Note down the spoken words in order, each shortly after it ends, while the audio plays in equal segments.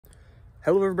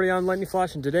Hello everybody, I'm Lightning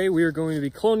Flash, and today we are going to be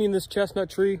cloning this chestnut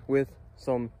tree with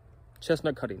some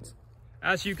chestnut cuttings.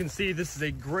 As you can see, this is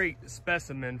a great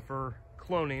specimen for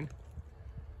cloning.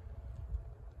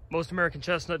 Most American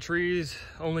chestnut trees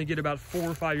only get about 4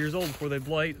 or 5 years old before they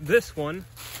blight. This one,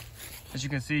 as you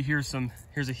can see, here's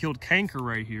a healed canker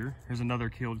right here. Here's another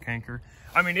healed canker.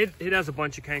 I mean, it has a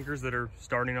bunch of cankers that are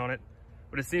starting on it,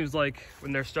 but it seems like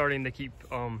when they're starting, they keep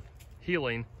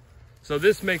healing. So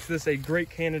this makes this a great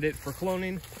candidate for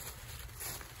cloning.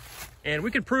 And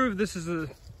we could prove we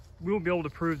won't be able to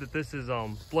prove that this is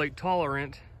blight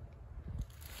tolerant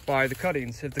by the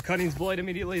cuttings. If the cuttings blight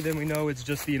immediately, then we know it's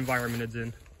just the environment it's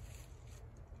in.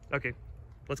 Okay,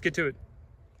 let's get to it.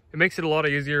 It makes it a lot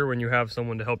easier when you have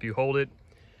someone to help you hold it.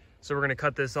 So we're gonna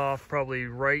cut this off probably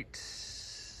right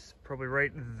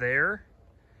there.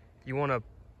 You wanna,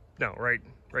 no, right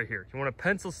here. You want a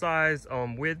pencil size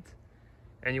width,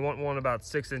 and you want one about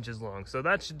 6 inches long. So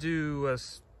that should do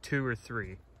us 2 or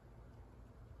 3.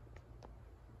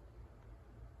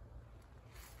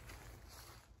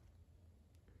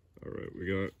 All right, we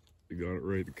got it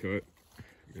ready to cut.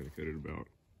 We gotta cut it about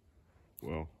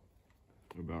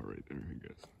right there, I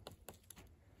guess.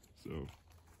 So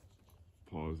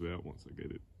pause that once I get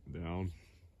it down,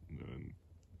 and then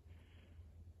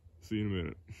see you in a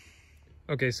minute.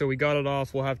 Okay, so we got it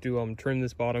off. We'll have to trim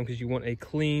this bottom because you want a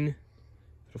clean,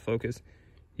 it'll focus.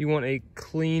 You want a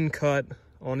clean cut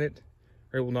on it,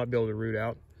 or it will not be able to root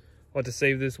out. I'll have to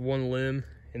save this one limb,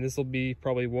 and this will be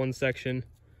probably one section.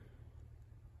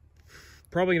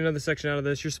 Probably another section out of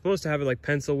this. You're supposed to have it like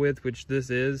pencil width, which this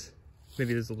is.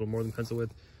 Maybe this is a little more than pencil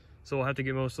width. So we'll have to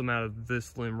get most of them out of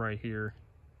this limb right here.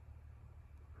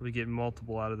 Probably get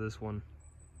multiple out of this one.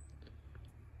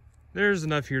 There's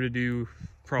enough here to do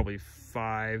probably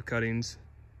 5 cuttings.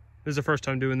 This is the first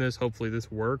time doing this. Hopefully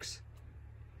this works,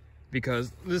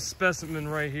 because this specimen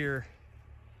right here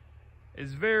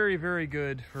is very, very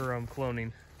good for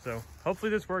cloning. So hopefully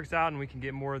this works out and we can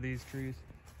get more of these trees.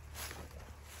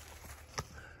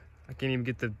 I can't even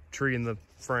get the tree in the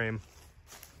frame.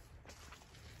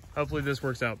 Hopefully this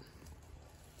works out,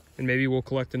 and maybe we'll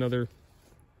collect another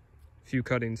few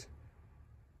cuttings.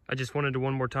 I just wanted to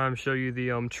one more time show you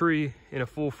the tree in a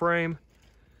full frame.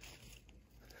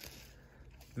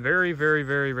 Very, very,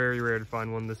 very, very rare to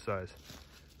find one this size.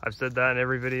 I've said that in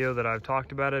every video that I've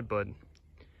talked about it, but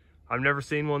I've never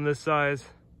seen one this size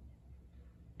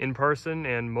in person,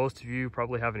 and most of you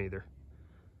probably haven't either.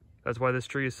 That's why this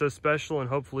tree is so special, and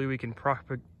hopefully we can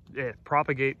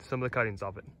propagate some of the cuttings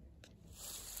of it.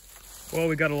 Well,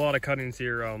 we got a lot of cuttings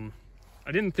here.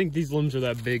 I didn't think these limbs are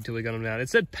that big till we got them down. It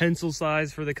said pencil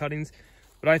size for the cuttings,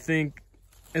 but I think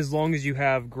as long as you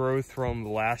have growth from the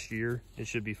last year, it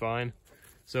should be fine.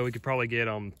 So we could probably get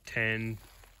 10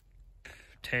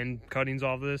 cuttings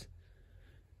off of this.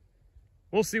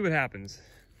 We'll see what happens.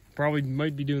 Probably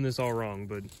might be doing this all wrong,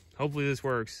 but hopefully this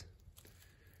works,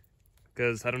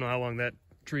 because I don't know how long that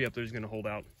tree up there is going to hold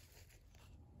out.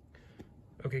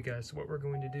 Okay guys, so what we're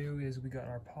going to do is we got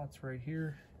our pots right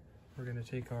here. We're going to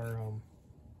take our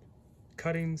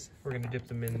cuttings, we're going to dip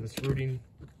them in this rooting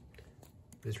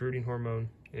hormone,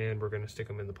 and we're going to stick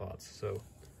them in the pots. So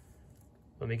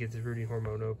let me get this rooting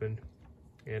hormone open,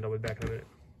 and I'll be back in a minute.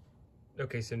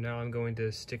 Okay, so now I'm going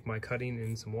to stick my cutting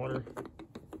in some water.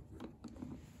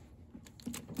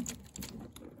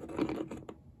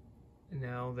 And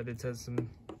now that it has some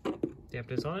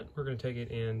dampness on it, we're going to take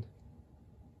it and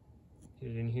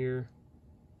get it in here.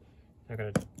 I'm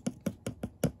going to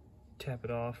tap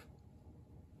it off.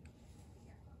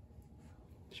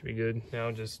 Should be good. Now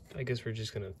I guess we're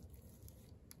just going to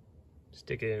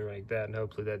stick it in like that, and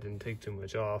hopefully that didn't take too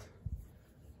much off.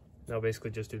 Now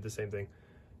basically just do the same thing.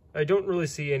 I don't really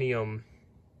see any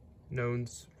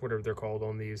knowns, whatever they're called,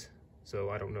 on these, so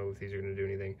I don't know if these are going to do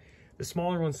anything. The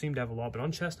smaller ones seem to have a lot, but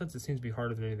on chestnuts it seems to be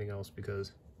harder than anything else,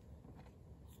 because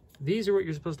these are what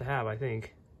you're supposed to have, I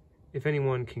think. If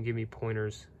anyone can give me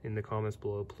pointers in the comments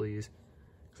below, please,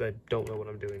 because I don't know what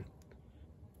I'm doing.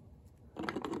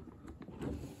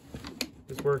 If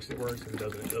this works, it works. If it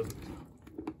doesn't, it doesn't.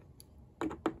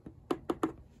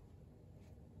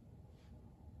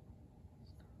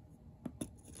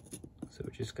 So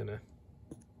we're just gonna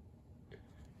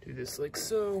do this like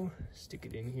so, stick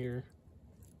it in here.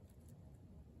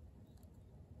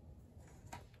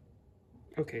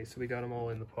 Okay, so we got them all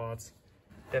in the pots.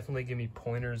 Definitely give me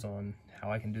pointers on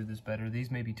how I can do this better. These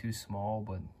may be too small,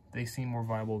 but they seem more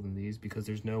viable than these because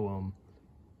there's no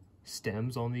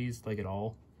stems on these, like, at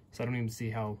all. So I don't even see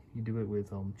how you do it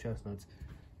with chestnuts.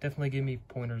 Definitely give me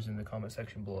pointers in the comment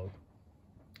section below.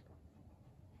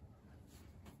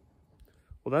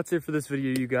 Well, that's it for this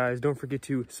video, you guys. Don't forget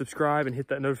to subscribe and hit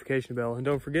that notification bell. And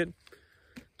don't forget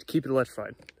to keep it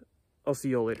electrified. I'll see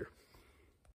y'all later.